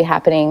atmosphere that will be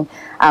happening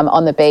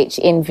on the beach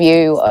in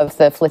view of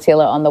the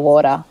flotilla on the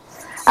water.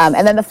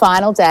 And then the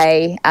final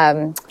day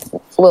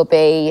will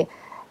be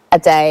a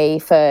day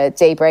for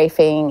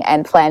debriefing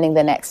and planning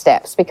the next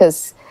steps,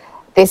 because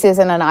this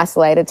isn't an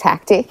isolated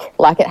tactic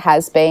like it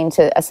has been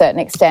to a certain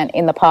extent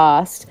in the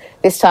past.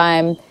 This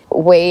time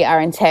we are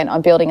intent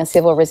on building a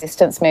civil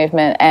resistance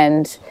movement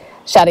and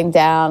shutting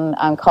down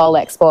coal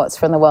exports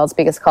from the world's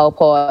biggest coal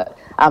port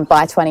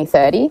by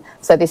 2030.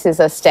 So this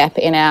is a step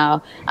in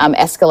our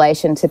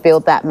escalation to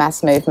build that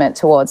mass movement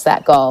towards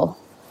that goal.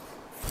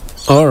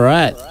 All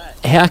right.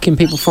 How can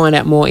people find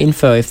out more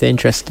info if they're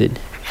interested?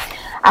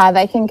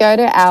 They can go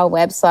to our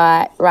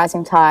website,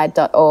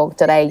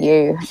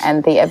 risingtide.org.au,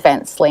 and the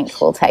events link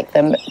will take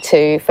them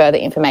to further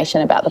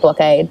information about the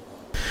blockade.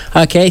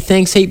 Okay,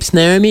 thanks heaps,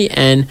 Naomi,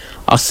 and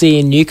I'll see you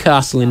in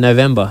Newcastle in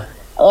November.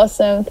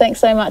 Awesome. Thanks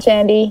so much,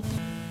 Andy.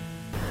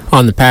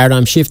 On the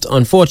Paradigm Shift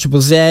on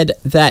 4ZZZ,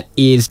 that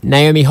is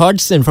Naomi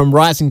Hodgson from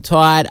Rising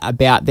Tide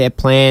about their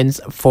plans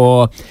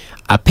for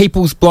a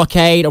Peoples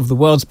Blockade of the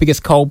world's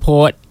biggest coal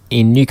port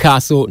in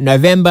Newcastle.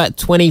 November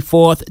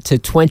 24th to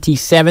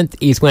 27th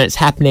is when it's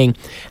happening.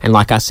 And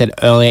like I said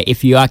earlier,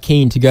 if you are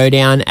keen to go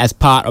down as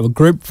part of a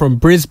group from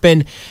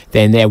Brisbane,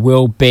 then there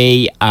will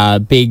be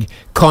a big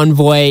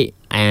convoy,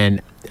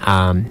 and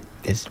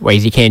there's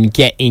ways you can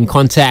get in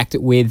contact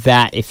with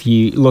that. If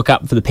you look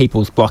up for the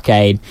People's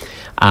Blockade,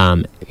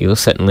 you'll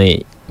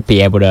certainly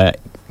be able to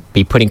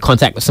be put in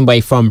contact with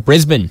somebody from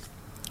Brisbane.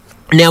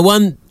 Now,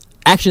 one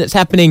action that's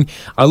happening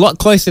a lot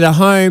closer to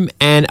home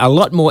and a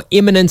lot more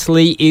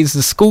imminently is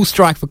the school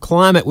strike for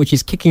climate, which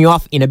is kicking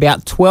off in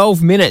about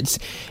 12 minutes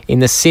in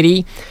the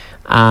city.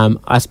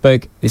 I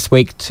spoke this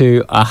week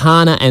to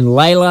Aahana and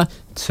Layla,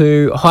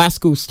 two high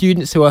school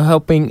students who are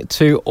helping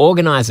to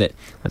organise it.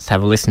 Let's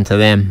have a listen to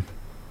them.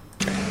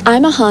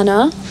 I'm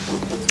Aahana.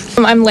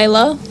 I'm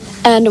Layla.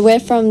 And we're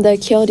from the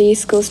QLD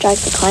School Strike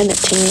for Climate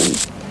team.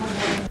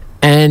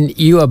 And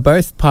you are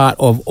both part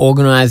of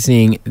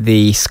organising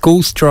the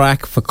School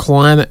Strike for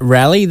Climate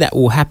rally that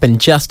will happen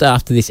just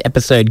after this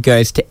episode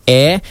goes to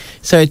air.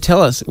 So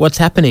tell us, what's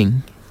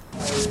happening?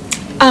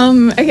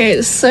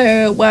 Okay,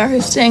 so we're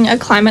hosting a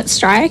climate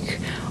strike,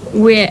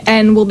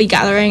 and we'll be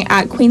gathering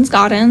at Queen's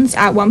Gardens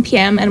at 1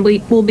 p.m. and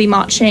we will be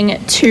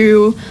marching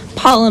to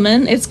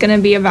Parliament. It's going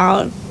to be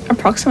about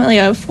approximately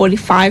a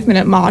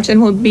 45-minute march,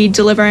 and we'll be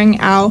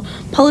delivering our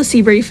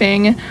policy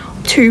briefing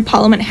to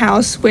Parliament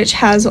House, which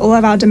has all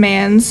of our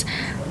demands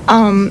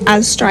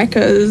as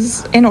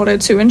strikers in order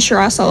to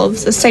ensure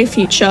ourselves a safe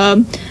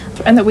future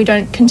and that we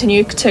don't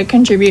continue to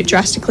contribute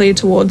drastically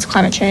towards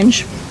climate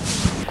change.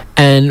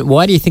 And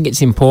why do you think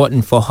it's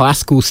important for high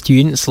school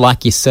students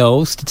like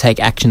yourselves to take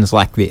actions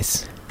like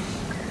this?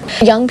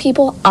 Young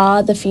people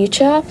are the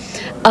future,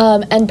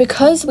 and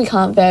because we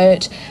can't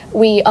vote,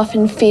 we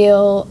often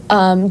feel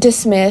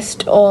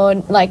dismissed or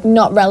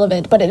not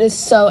relevant, but it is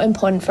so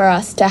important for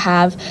us to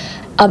have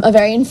a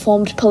very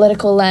informed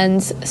political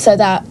lens so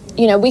that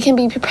we can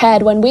be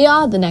prepared when we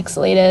are the next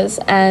leaders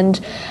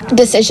and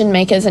decision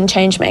makers and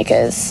change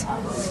makers.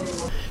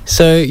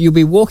 So you'll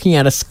be walking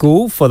out of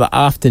school for the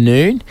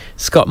afternoon.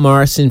 Scott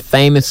Morrison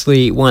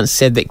famously once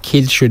said that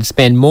kids should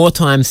spend more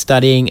time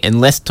studying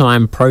and less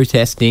time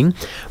protesting.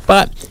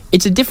 But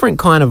it's a different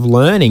kind of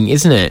learning,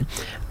 isn't it?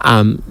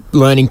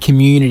 Learning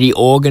community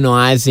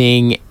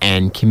organising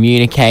and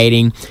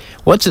communicating.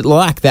 What's it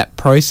like, that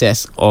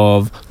process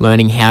of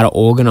learning how to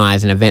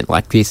organise an event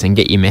like this and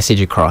get your message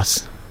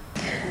across?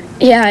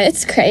 Yeah,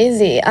 it's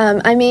crazy.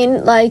 I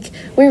mean, like,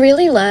 we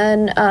really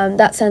learn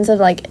that sense of,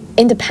 like,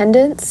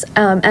 independence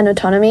and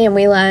autonomy, and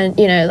we learn,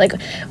 you know, like,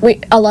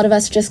 a lot of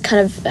us just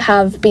kind of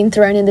have been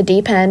thrown in the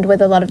deep end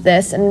with a lot of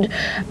this and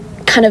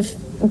kind of,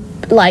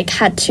 like,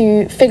 had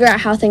to figure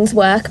out how things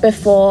work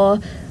before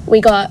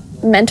we got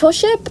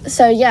mentorship.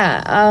 So,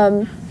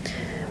 yeah,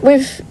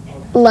 we've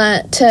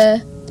learnt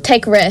to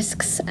take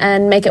risks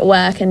and make it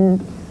work and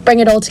bring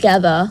it all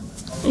together.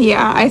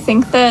 Yeah, I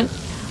think that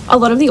a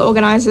lot of the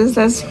organisers,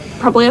 there's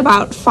probably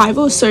about 5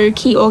 or so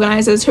key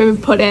organisers who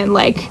have put in,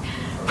 like,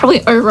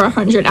 probably over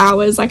 100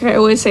 hours. Like, I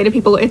always say to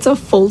people, it's a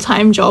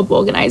full-time job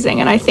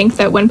organising, and I think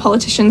that when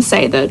politicians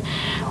say that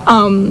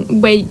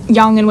we're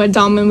young and we're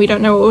dumb and we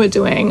don't know what we're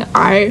doing,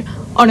 I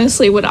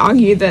honestly would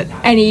argue that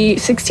any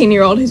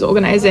 16-year-old who's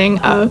organising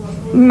a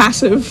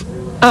massive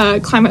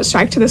climate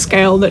strike to the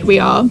scale that we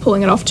are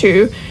pulling it off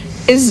to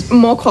is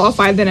more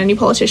qualified than any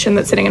politician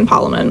that's sitting in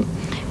Parliament.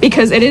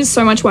 Because it is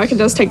so much work, it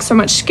does take so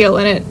much skill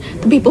in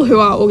it. The people who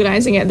are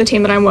organising it, the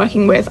team that I'm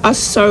working with, are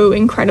so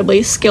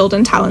incredibly skilled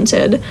and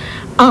talented.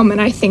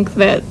 And I think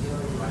that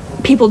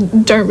people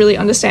don't really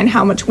understand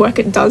how much work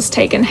it does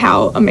take and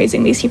how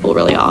amazing these people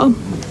really are.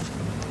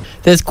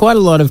 There's quite a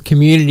lot of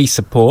community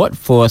support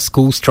for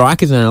school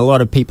strikers, and a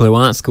lot of people who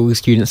aren't school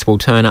students will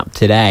turn up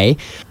today.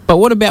 But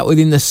what about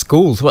within the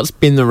schools? What's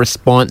been the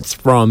response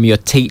from your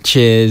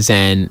teachers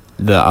and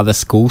the other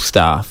school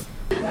staff?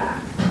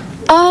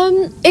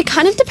 It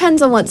kind of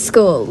depends on what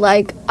school.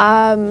 Like,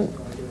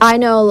 I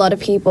know a lot of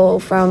people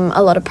from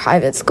a lot of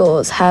private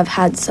schools have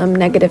had some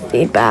negative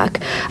feedback,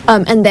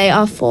 and they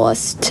are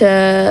forced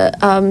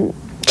to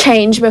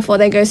change before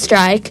they go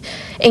strike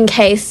in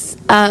case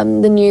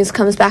the news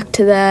comes back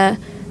to their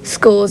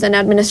schools and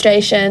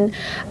administration.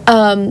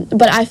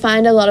 But I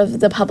find a lot of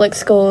the public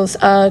schools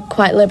are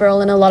quite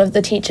liberal, and a lot of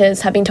the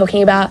teachers have been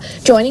talking about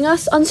joining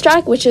us on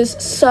strike, which is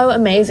so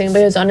amazing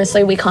because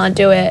honestly we can't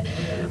do it.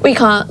 We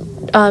can't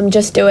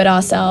just do it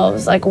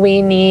ourselves. Like,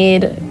 we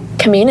need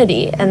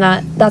community, and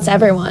that's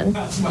everyone.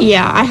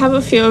 Yeah, I have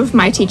a few of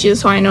my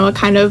teachers who I know are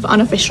kind of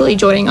unofficially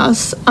joining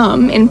us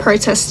in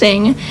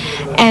protesting,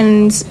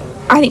 and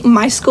I think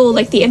my school,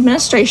 like, the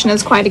administration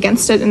is quite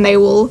against it, and they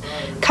will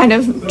kind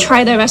of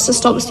try their best to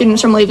stop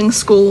students from leaving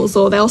schools,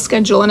 or they'll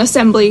schedule an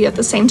assembly at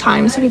the same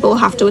time so people will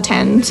have to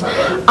attend.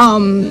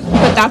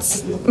 But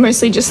that's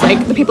mostly just,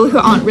 like, the people who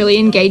aren't really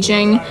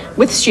engaging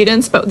with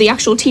students, but the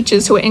actual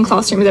teachers who are in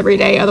classrooms every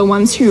day are the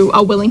ones who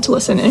are willing to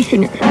listen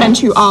and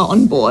who are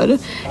on board.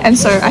 And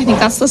so I think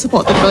that's the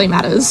support that really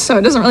matters. So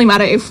it doesn't really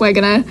matter if we're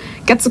going to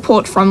get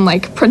support from,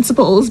 like,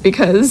 principals,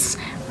 because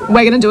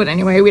we're going to do it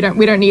anyway. We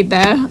don't need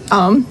their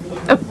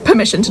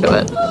permission to do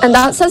it. And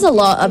that says a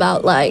lot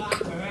about, like,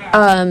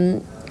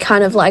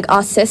 kind of like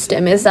our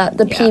system, is that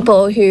the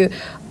people who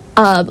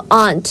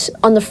aren't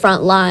on the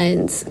front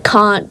lines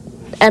can't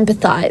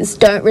empathize,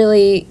 don't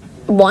really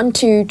want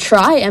to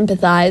try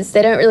empathize,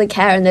 they don't really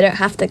care, and they don't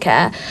have to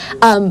care.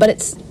 But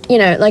it's, you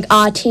know, like,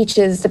 our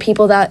teachers, the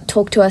people that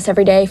talk to us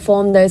every day,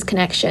 form those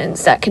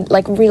connections that can,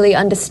 like, really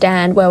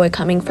understand where we're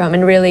coming from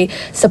and really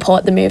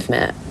support the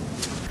movement.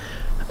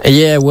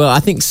 Yeah, well,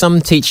 I think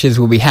some teachers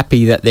will be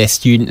happy that their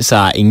students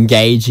are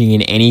engaging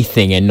in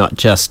anything and not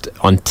just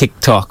on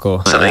TikTok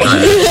or something.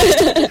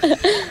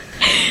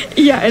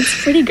 Yeah,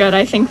 it's pretty good.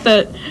 I think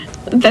that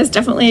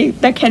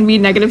there can be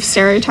negative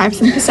stereotypes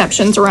and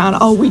perceptions around,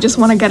 oh, we just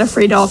want to get a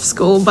free day off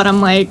school, but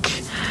I'm like,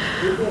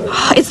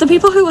 it's the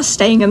people who are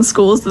staying in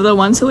schools that are the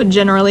ones who are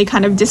generally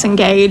kind of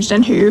disengaged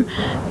and who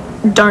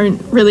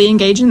don't really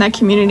engage in their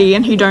community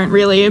and who don't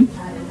really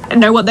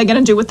know what they're going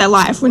to do with their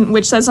life,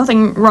 which there's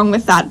nothing wrong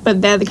with that,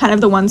 but they're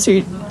the ones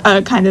who are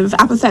kind of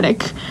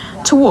apathetic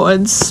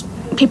towards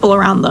people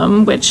around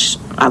them, which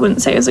I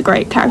wouldn't say is a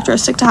great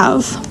characteristic to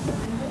have.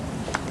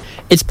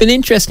 It's been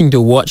interesting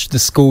to watch the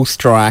school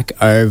strike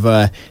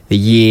over the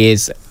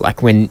years,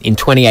 like when in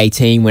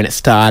 2018 when it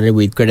started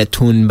with Greta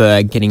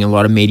Thunberg getting a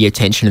lot of media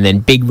attention, and then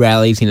big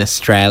rallies in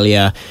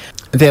Australia.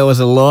 There was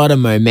a lot of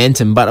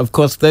momentum, but of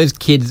course those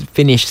kids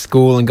finished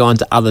school and go on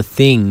to other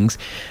things.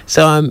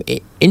 So I'm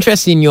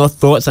interested in your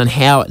thoughts on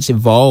how it's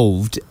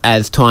evolved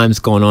as time's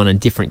gone on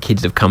and different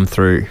kids have come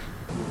through.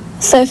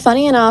 So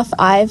funny enough,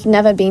 I've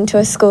never been to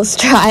a school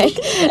strike.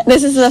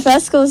 This is the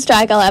first school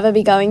strike I'll ever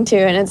be going to,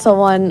 and it's the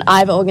one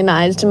I've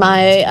organised.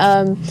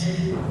 My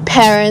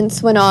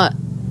parents were not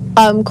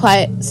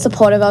quite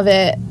supportive of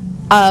it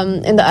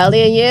in the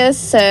earlier years,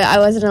 so I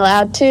wasn't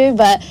allowed to,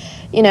 but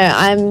you know,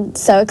 I'm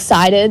so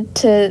excited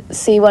to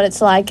see what it's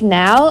like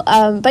now.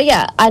 But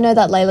yeah, I know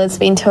that Layla's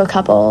been to a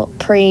couple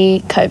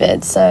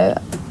pre-COVID, so...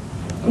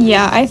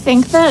 Yeah, I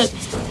think that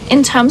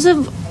in terms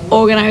of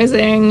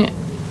organising,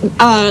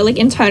 like,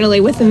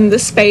 internally within the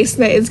space,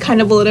 there is kind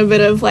of a little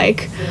bit of,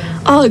 like,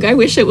 oh, I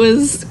wish it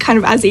was kind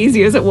of as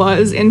easy as it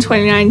was in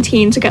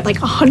 2019 to get like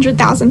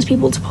 100,000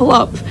 people to pull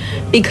up,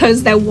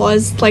 because there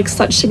was like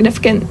such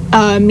significant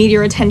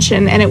media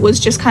attention, and it was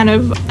just kind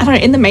of, I don't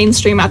know, in the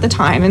mainstream at the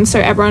time, and so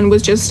everyone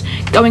was just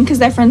going because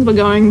their friends were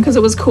going, because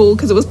it was cool,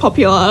 because it was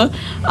popular,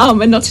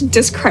 and not to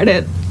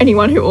discredit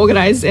anyone who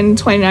organised in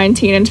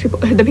 2019 and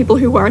the people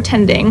who were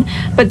attending,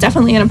 but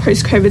definitely in a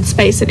post-COVID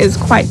space it is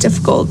quite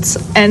difficult,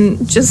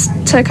 and just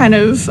to kind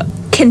of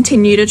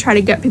continue to try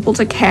to get people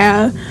to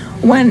care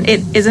when it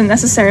isn't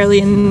necessarily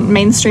in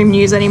mainstream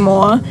news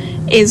anymore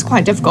is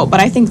quite difficult. But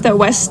I think that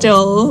we're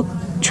still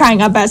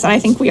trying our best, and I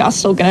think we are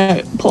still going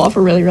to pull off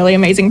a really, really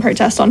amazing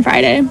protest on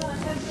Friday.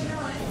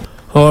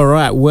 All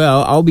right,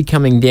 well, I'll be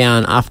coming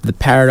down after the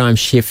paradigm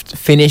shift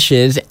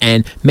finishes,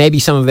 and maybe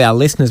some of our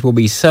listeners will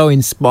be so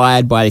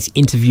inspired by this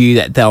interview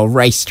that they'll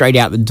race straight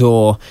out the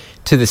door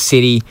to the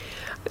city.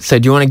 So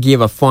do you want to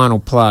give a final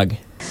plug?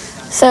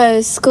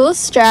 So, school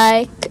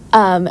strike,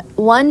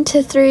 1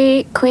 to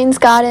 3, Queen's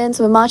Gardens,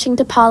 we're marching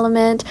to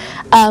Parliament,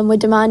 we're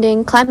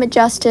demanding climate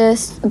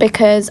justice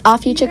because our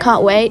future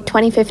can't wait,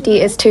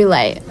 2050 is too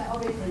late.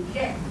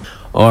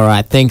 All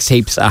right, thanks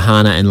heaps,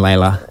 Aahana and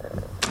Layla.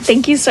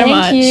 Thank you so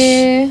much. Thank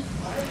you.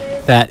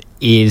 That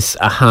is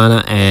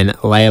Aahana and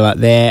Layla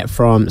there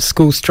from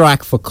School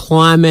Strike for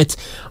Climate.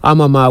 I'm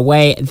on my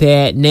way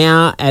there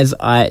now, as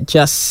I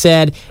just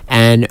said,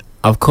 and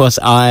of course,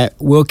 I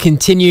will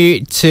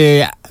continue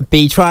to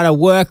be trying to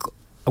work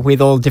with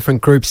all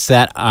different groups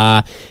that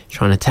are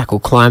trying to tackle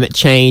climate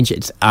change.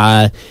 It's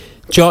a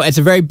job. It's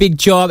a very big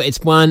job. It's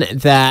one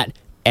that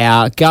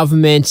our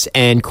governments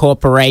and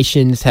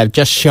corporations have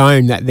just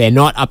shown that they're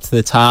not up to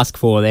the task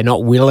for. They're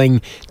not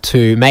willing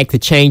to make the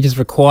changes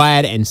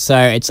required, and so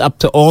it's up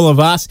to all of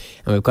us,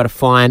 and we've got to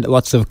find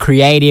lots of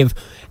creative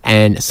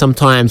and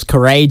sometimes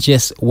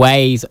courageous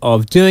ways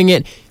of doing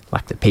it,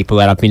 like the people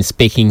that I've been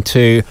speaking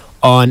to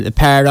on the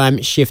paradigm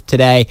shift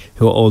today,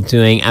 who are all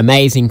doing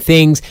amazing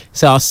things.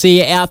 So I'll see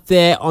you out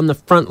there on the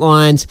front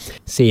lines.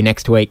 See you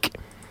next week.